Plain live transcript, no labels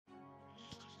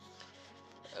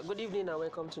Good evening and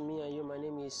welcome to me and you. My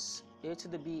name is A to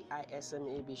the B I S M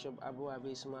A Bishop Abu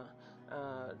Abisma.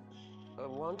 I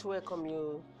want to welcome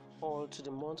you all to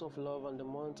the month of love and the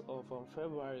month of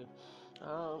February.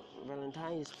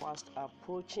 Valentine is fast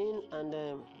approaching, and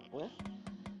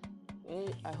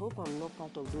I hope I'm not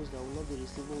part of those that will not be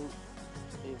receiving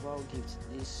a vow gift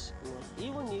this month.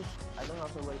 Even if I don't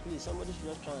have somebody, please, somebody should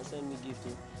just try and send me gift.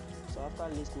 So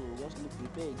after listening, just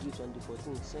prepare a gift on the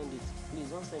 14th, send it. Please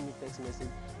don't send me text message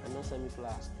and don't send me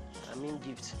flowers. I mean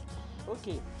gift.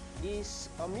 Okay, this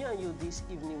me and you this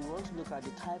evening we want to look at the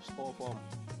types of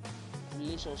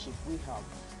relationship we have,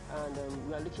 and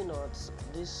we are looking at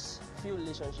this few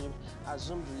relationship: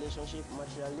 assumed relationship,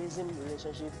 materialism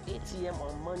relationship, ATM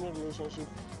or money relationship,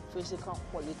 physical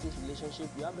qualities relationship.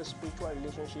 We have the spiritual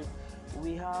relationship,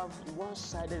 we have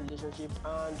one-sided relationship,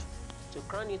 and to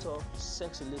crown it off,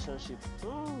 sex relationship.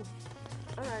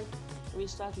 Alright, we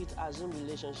start with assumed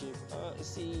relationship.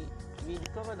 We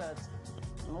discover that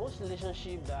most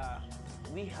relationships that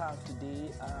we have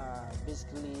today are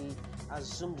basically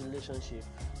assumed relationship.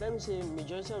 Let me say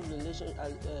majority of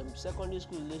secondary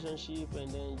school relationship and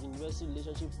then university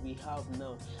relationship we have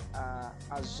now are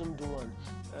assumed one,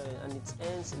 and it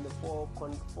ends in the four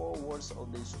words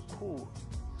of the school.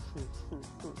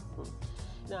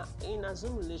 Now, in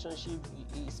assumed relationship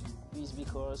is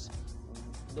because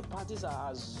the parties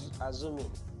are assuming.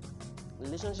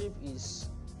 Relationship is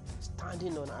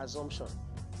standing on assumption.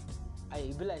 I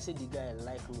be like say the guy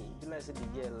like me, be like say the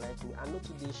girl like me. I know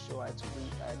today sure, I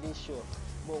did sure.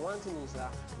 But one thing is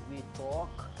that we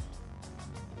talk.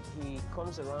 He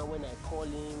comes around when I call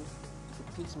him. He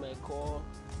picks my call.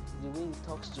 The way he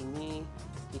talks to me,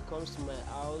 he comes to my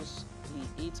house.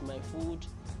 He eats my food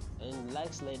and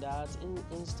likes like that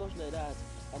and stuff like that.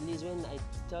 At least when I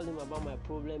tell him about my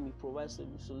problem, he provides a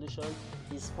solution.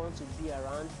 He's fun to be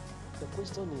around. The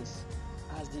question is,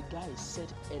 has the guy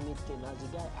said anything? Has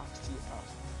the guy asked you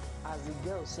out? Has the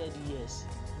girl said yes?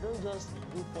 Don't just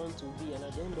be fun to be, and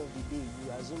at the end of the day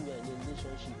you assume you're in a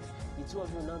relationship. The two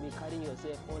of you now be carrying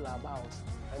yourself all about,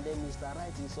 and then Mr.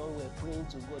 Right is somewhere praying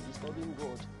to God, disturbing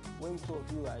God, when two of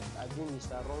you are doing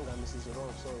Mr. Wrong and Mrs.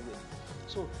 Wrong somewhere.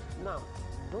 So now,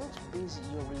 don't base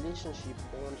your relationship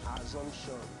on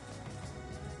assumption.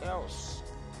 Else,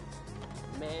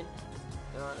 man,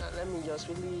 let me just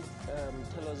really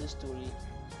tell us this story.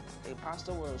 A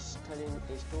pastor was telling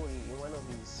a story in one of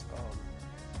his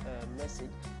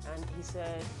message, and he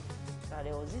said that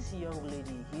there was this young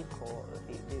lady he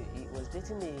was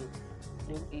dating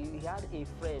he had a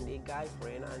friend, a guy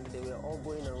friend, and they were all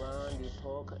going around, they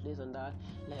talk this and that,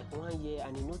 like 1 year,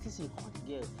 and he noticed he caught the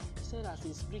girl. He said, as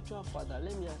a spiritual father,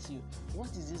 let me ask you, what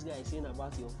is this guy saying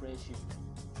about your friendship?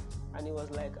 And he was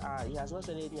like, he has not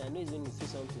said anything, I know he's going to say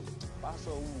something.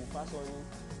 Pastor,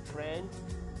 friend,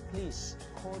 please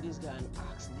call this guy and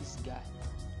ask this guy,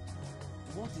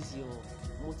 what is your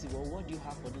motive, or what do you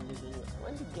have for the relationship?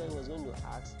 When the guy was going to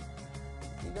ask,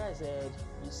 the guy said,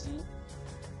 you see,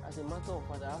 as a matter of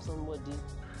fact, I have somebody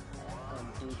I'm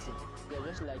dating. They're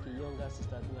just like a younger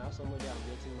sister to me. I have somebody I'm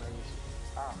getting married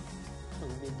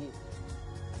to.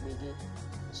 Begin.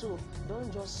 So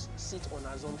don't just sit on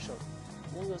assumption.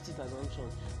 Don't just sit on assumption.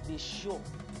 Be sure.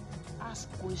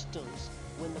 Ask questions.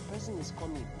 When the person is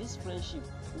coming, this friendship,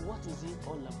 what is it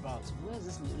all about? Where is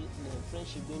this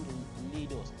friendship going to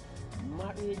lead us?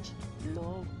 Marriage,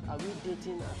 love, are we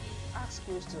dating? Ask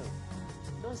questions.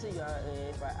 Don't say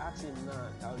if I ask him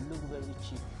now, I'll look very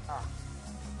cheap.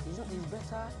 It's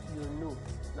better you know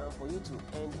than for you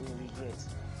to end in regret.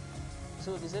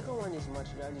 So the second one is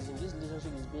materialism. This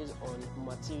relationship is based on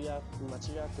material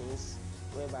things,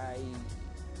 whereby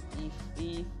if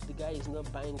the guy is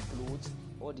not buying clothes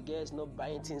or the girl is not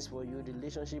buying things for you, the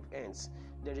relationship ends.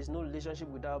 There is no relationship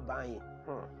without buying.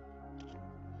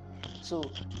 So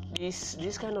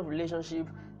this kind of relationship,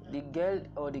 the girl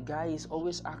or the guy is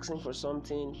always asking for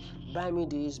something. Buy me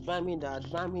this, buy me that,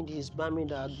 buy me this, buy me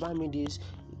that, buy me this.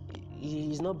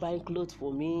 He's not buying clothes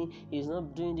for me. He's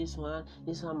not doing this one.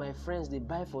 This one, my friends, they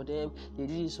buy for them. They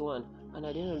do this one. And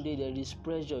at the end of the day, there is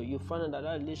pressure. You find out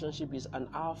that relationship is an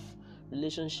half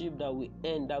relationship that will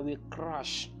end, that will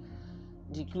crash.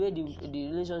 The way the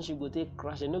relationship will take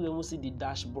crash, you're not going to see the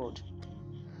dashboard.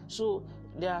 So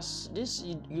there's this,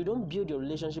 you don't build your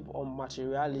relationship on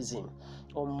materialism,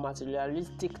 on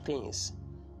materialistic things.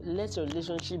 Let your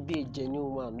relationship be a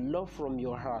genuine one, love from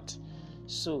your heart.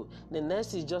 So the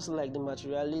next is just like the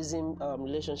materialism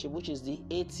relationship, which is the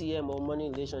ATM or money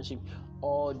relationship.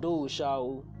 Although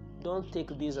don't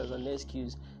take this as an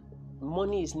excuse.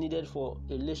 Money is needed for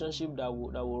a relationship that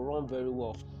will run very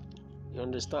well. You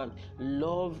understand?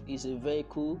 Love is a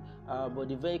vehicle, but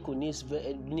the vehicle needs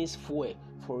fuel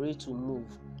for it to move.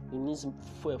 It needs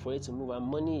fuel for it to move, and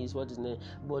money is what is needed.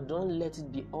 But don't let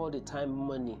it be all the time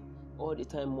money. All the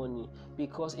time money,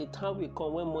 because a time will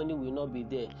come when money will not be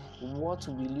there. What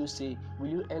will you say? Will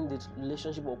you end the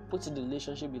relationship or put the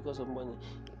relationship because of money?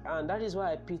 And that is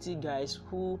why I pity guys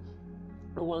who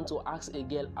want to ask a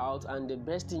girl out, and the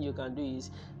best thing you can do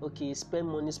is, okay, spend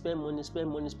money. Some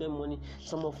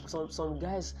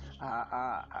guys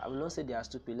are I will not say they are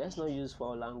stupid. Let's not use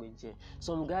foul language here.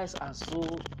 Some guys are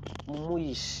so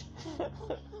muish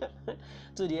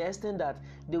to the extent that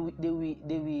they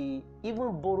will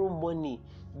even borrow money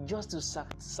just to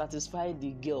satisfy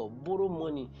the girl. Borrow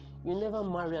money. You never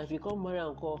marry, and if you come marry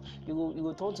and call, you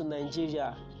go turn to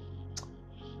Nigeria.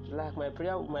 Like my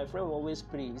friend will always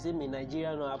pray. He said, may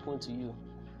Nigeria not happen to you.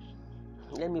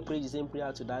 Let me pray the same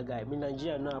prayer to that guy. May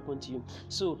Nigeria not happen to you.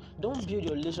 So don't build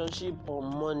your relationship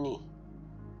on money.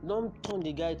 Don't turn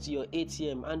the guy to your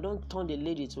ATM, and don't turn the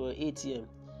lady to your ATM.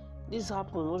 This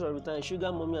happens most of the time.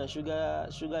 Sugar mommy and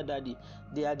sugar daddy,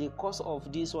 they are the cause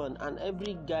of this one. And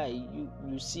every guy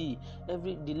you see, the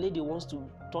lady wants to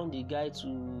turn the guy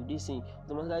to this thing.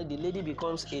 The lady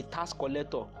becomes a tax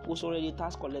collector. Who's already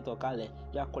tax collector, Kale.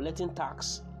 They are collecting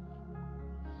tax.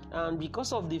 And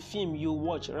because of the film you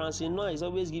watch, Ramsey Noah is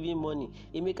always giving money.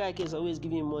 Emeka Ike is always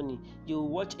giving money. You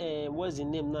watch, what's the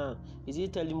name now? Is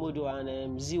it Telemodo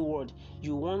and Z World?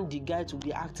 You want the guy to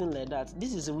be acting like that.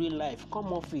 This is real life.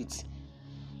 Come off it.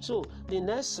 So the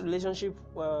next relationship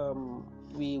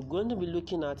we're going to be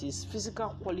looking at is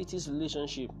physical qualities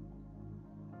relationship.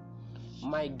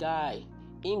 My guy,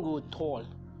 Ingo Tall,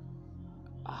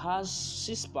 has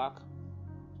six-pack.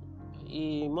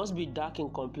 He must be dark in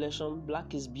complexion.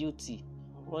 Black is beauty.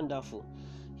 Wonderful.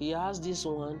 He has this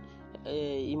one.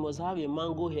 He must have a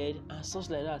mango head and such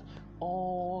like that.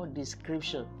 All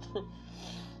description.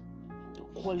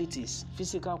 Qualities,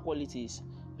 physical qualities.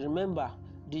 Remember,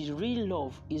 the real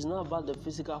love is not about the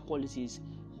physical qualities,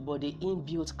 but the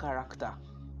inbuilt character.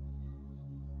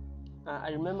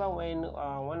 I remember when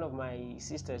one of my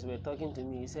sisters were talking to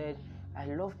me. He said, I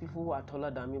love people who are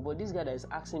taller than me, but this guy that is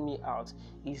asking me out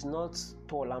is not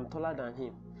tall. I'm taller than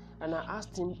him. And I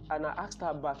asked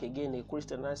her back again, a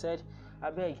Christian. I said,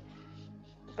 I beg,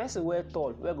 person wear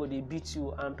tall, where go they beat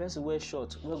you, and person wear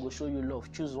short, where go show you love.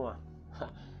 Choose one.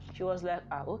 She was like,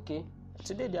 okay.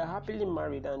 Today they are happily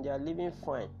married and they are living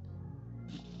fine.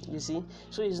 You see,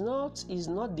 so it's not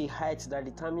the height that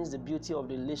determines the beauty of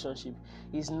the relationship.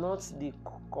 It's not the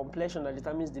complexion that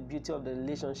determines the beauty of the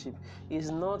relationship. It's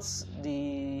not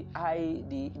the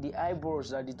eyebrows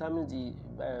that determines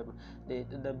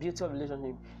the beauty of the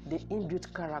relationship. The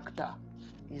inbuilt character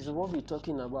is what we're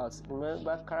talking about.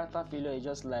 Remember, character failure is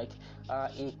just like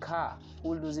a car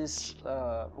who loses,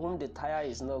 whom the tire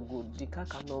is not good. The car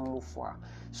cannot move far.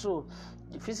 So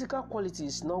the physical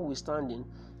qualities notwithstanding,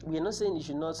 we are not saying you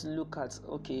should not look at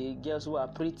girls who are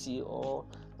pretty or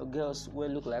girls who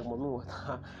look like mommy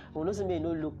water. We're not saying you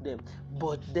don't look them,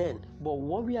 but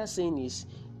what we are saying is,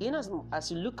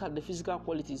 as you look at the physical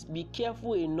qualities, be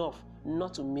careful enough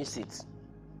not to miss it.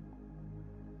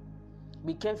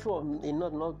 Be careful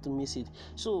enough not to miss it.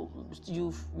 So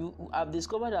I've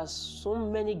discovered that so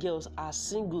many girls are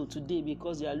single today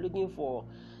because they are looking for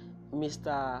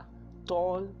Mr.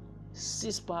 Tall,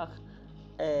 six-pack,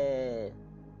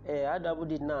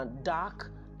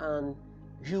 dark and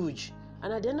huge.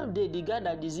 And at the end of the day, the guy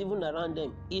that is even around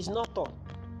them is not tall.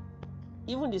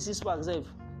 Even the six-pack self,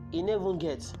 he never even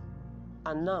gets.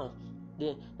 And now,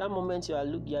 that moment you are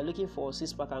looking for a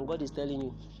six-pack and God is telling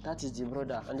you that is the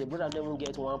brother, and the brother never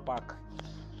get one pack,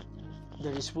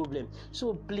 there is problem.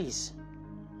 So please,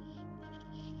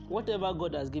 whatever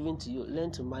God has given to you,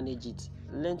 learn to manage it,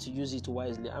 learn to use it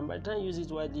wisely, and by the time you use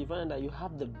it wisely, you find that you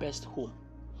have the best home.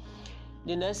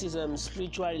 The next is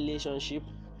spiritual relationship.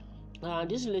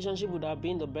 This relationship would have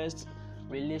been the best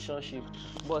relationship,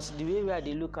 but the way where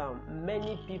they look at,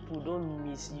 many people don't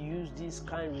misuse this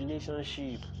kind of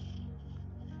relationship.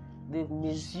 They've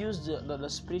misused the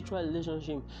spiritual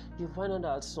relationship. You find out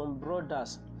that some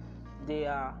brothers, they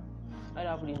are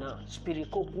spirit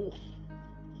couple,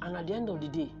 and at the end of the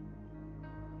day,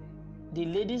 the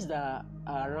ladies that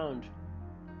are around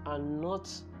are not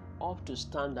up to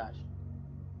standard.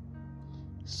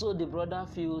 So the brother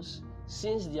feels,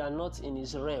 since they are not in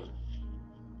his realm,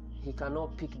 he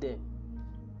cannot pick them.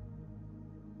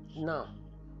 Now,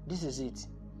 this is it.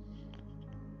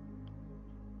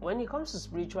 When it comes to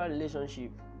spiritual relationship,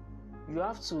 you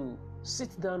have to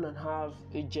sit down and have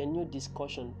a genuine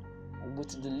discussion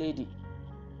with the lady.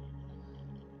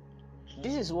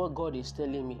 This is what God is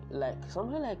telling me. Like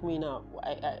something like me now,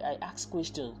 I ask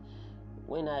questions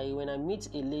when I meet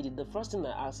a lady. The first thing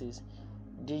I ask is,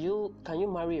 can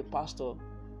you marry a pastor?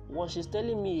 Once she's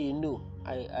telling me no,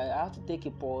 I have to take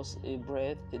a pause, a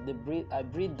breath, I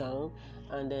breathe down,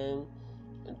 and then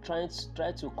try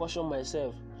to caution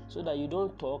myself so that you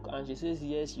don't talk and she says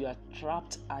yes, you are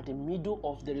trapped at the middle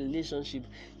of the relationship.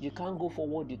 You can't go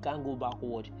forward, you can't go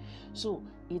backward. So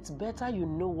it's better you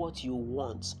know what you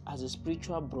want as a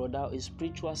spiritual brother, a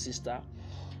spiritual sister.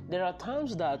 There are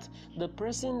times that the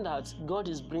person that God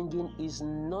is bringing is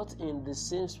not in the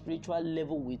same spiritual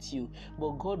level with you,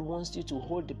 but God wants you to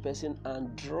hold the person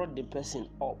and draw the person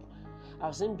up.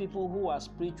 I've seen people who are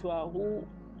spiritual, who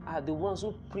are the ones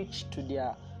who preach to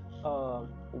their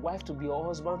wife to be or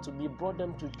husband to be, brought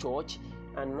them to church,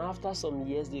 and after some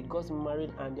years they got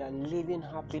married and they are living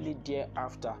happily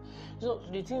thereafter. So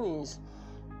the thing is,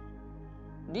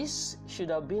 this should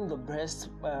have been the best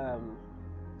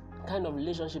kind of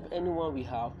relationship anyone we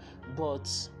have, but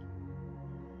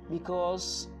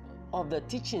because of the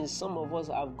teachings some of us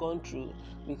have gone through,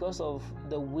 because of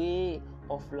the way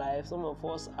of life, some of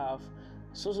us have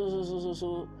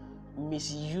so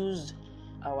misused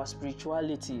our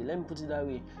spirituality. Let me put it that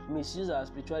way. Misuse our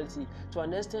spirituality to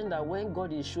an extent that when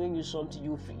God is showing you something,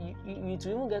 you to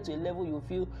even get to a level you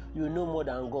feel you know more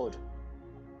than God.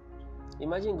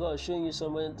 Imagine God showing you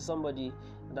somebody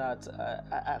that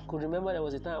I could remember. There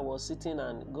was a time I was sitting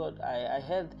and God, I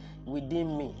heard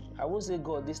within me, I won't say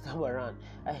God this time around,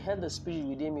 I heard the spirit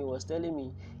within me was telling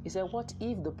me, he said, what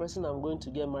if the person I'm going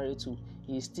to get married to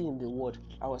is still in the world?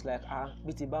 I was like,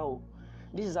 bitibao.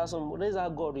 This is how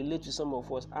God relates to some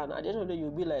of us. And at the end of the day,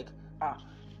 you'll be like,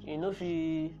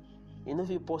 if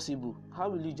it possible, how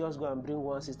will you just go and bring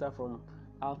one sister from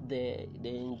out there,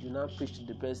 then you now preach to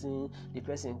the person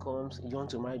comes, you want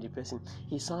to marry the person?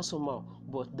 It sounds somehow,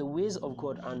 but the ways of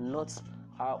God are not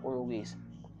our own ways.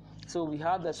 So we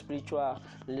have the spiritual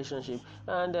relationship,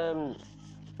 and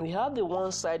we have the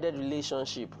one-sided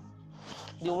relationship.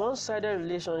 The one-sided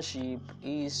relationship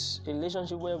is a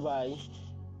relationship whereby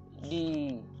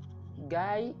the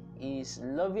guy is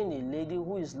loving a lady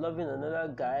who is loving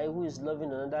another guy, who is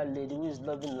loving another lady, who is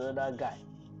loving another guy.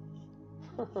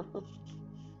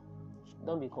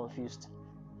 Don't be confused.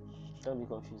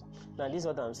 Now, this is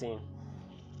what I'm saying.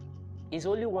 It's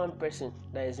only one person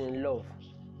that is in love.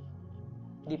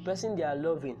 The person they are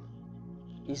loving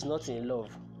is not in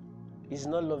love. He's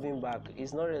not loving back.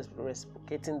 He's not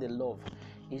reciprocating the love.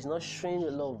 He's not showing the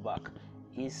love back.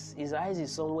 His eyes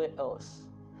is somewhere else.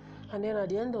 And then at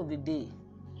the end of the day,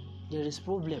 there is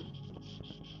problem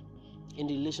in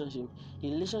the relationship.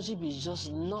 The relationship is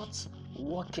just not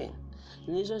working.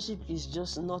 The relationship is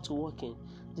not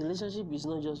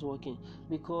just working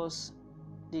because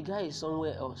the guy is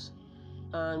somewhere else.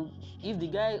 And if the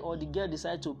guy or the girl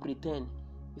decide to pretend,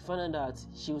 you find out that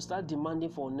she will start demanding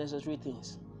for unnecessary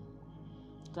things.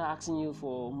 Start asking you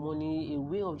for money, a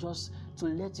way of just to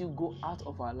let you go out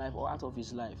of her life or out of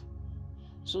his life.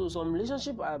 So some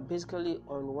relationships are basically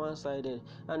on one-sided,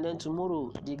 and then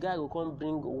tomorrow the guy will come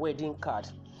bring a wedding card.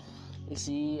 You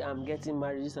see, I'm getting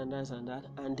married, this and that,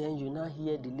 and then you now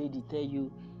hear the lady tell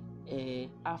you,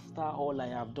 after all I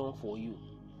have done for you.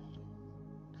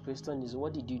 The question is,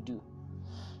 what did you do?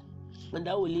 And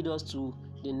that will lead us to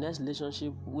the next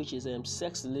relationship, which is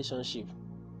sex relationship.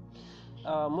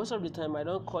 Most of the time, I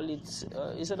don't call it,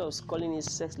 instead of calling it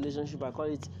sex relationship, I call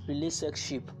it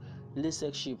relationship.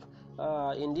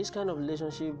 In this kind of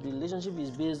relationship, the relationship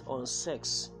is based on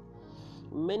sex.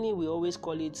 Many will always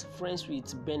call it friends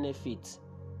with benefit.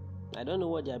 I don't know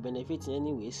what they are benefiting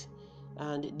anyways.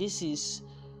 And this is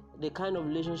the kind of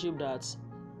relationship that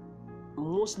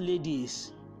most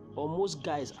ladies or most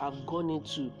guys have gone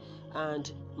into,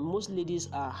 and most ladies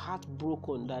are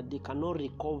heartbroken that they cannot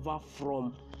recover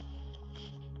from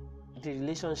the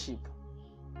relationship.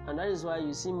 And that is why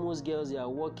you see most girls, they are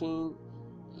working,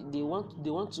 they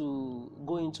want to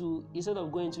go into, instead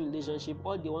of going into a relationship,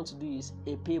 all they want to do is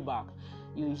a payback.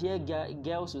 You hear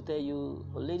girls will tell you,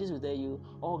 or ladies will tell you,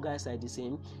 all guys are the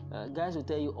same. Guys will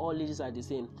tell you, all ladies are the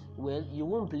same. Well, you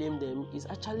won't blame them. It's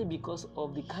actually because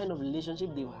of the kind of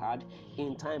relationship they've had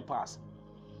in time past.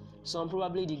 Some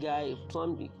probably the guy,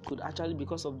 some could actually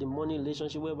because of the money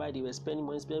relationship whereby they were spending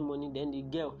money. Then the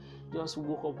girl just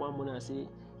woke up one morning and say,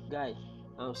 "Guy,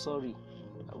 I'm sorry,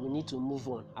 we need to move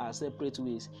on our separate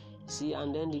ways." See,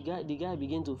 and then the guy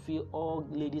begin to feel all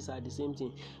ladies are the same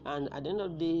thing. And at the end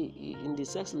of the day, in the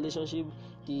sex relationship,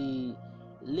 the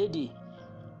lady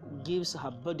gives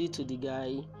her body to the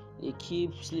guy. They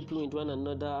keep sleeping with one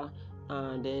another,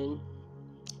 and then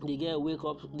The guy wake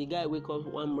up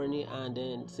one morning and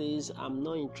then says, I'm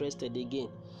not interested again.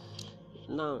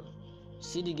 Now,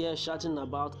 see the girl shouting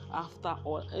about after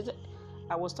all.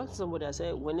 I was talking to somebody, I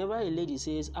said, whenever a lady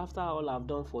says, after all I've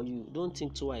done for you, don't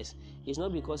think twice. It's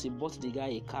not because he bought the guy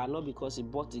a car, not because he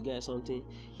bought the guy something.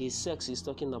 His sex he's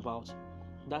talking about.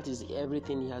 That is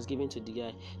everything he has given to the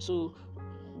guy. So,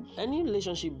 any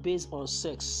relationship based on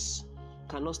sex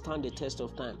cannot stand the test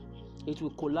of time. It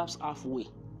will collapse halfway.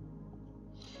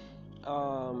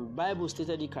 Bible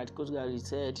stated it categorically. It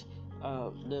said,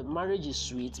 the marriage is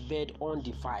sweet, bed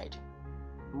undefiled.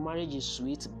 Marriage is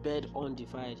sweet, bed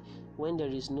undefiled. When there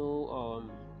is no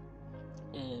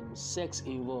sex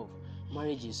involved,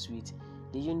 marriage is sweet.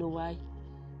 Do you know why?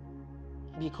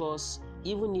 Because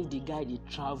even if the guy dey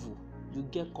travel, you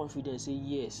get confidence, say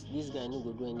yes, this guy no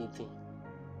go do anything.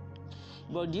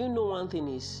 But do you know one thing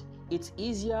is, it's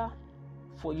easier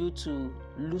for you to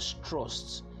lose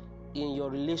trust in your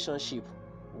relationship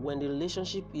when the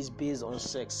relationship is based on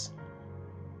sex.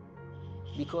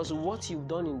 Because what you've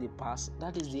done in the past,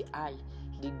 that is the eye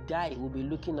the guy will be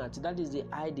looking at. That is the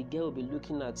eye the girl will be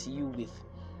looking at you with.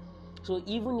 So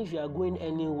even if you are going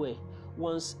anywhere,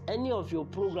 once any of your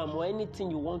program or anything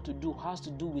you want to do has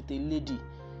to do with a lady,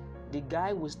 the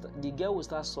girl will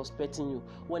start suspecting you.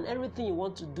 When everything you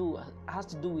want to do has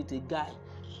to do with a guy,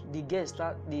 the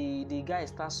guy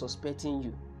starts suspecting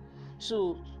you.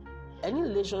 So any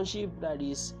relationship that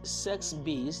is sex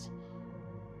based,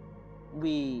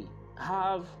 we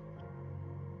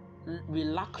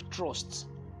lack trust.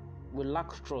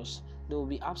 There will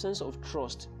be absence of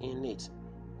trust in it,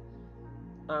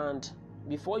 and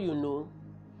before you know,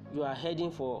 you are heading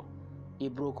for a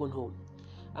broken home.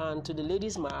 And to the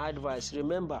ladies, my advice: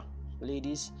 remember,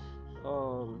 ladies,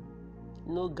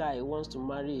 no guy wants to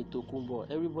marry a tokumbo.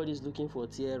 Everybody is looking for a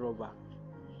tear rubber.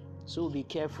 So be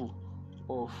careful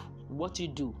of what you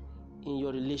do in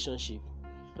your relationship.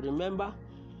 Remember,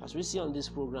 as we see on this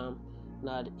program,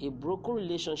 that a broken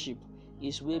relationship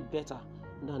is way better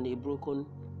than a broken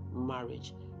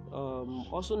marriage.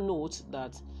 Also note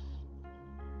that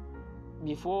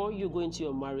before you go into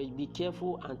your marriage, be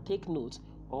careful and take note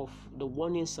of the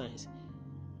warning signs.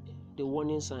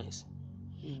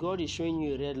 If God is showing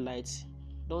you a red light,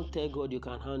 don't tell God you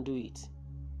can handle it.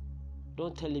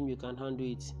 Don't tell him you can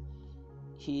handle it.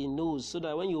 He knows, so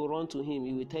that when you run to him,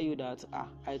 he will tell you that,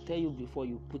 I tell you before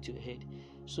you put your head.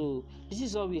 So this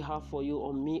is all we have for you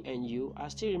on Me and You. I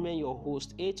still remain your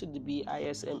host, A to the B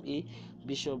ISMA,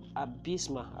 Bishop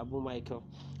Abisma Abu Michael.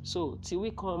 So till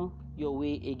we come your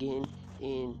way again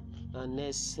in the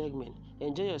next segment,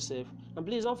 enjoy yourself, and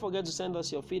please don't forget to send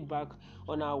us your feedback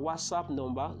on our WhatsApp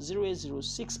number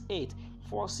 08068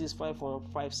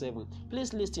 465157.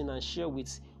 Please listen and share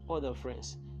with other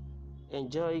friends.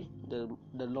 Enjoy the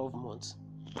love month.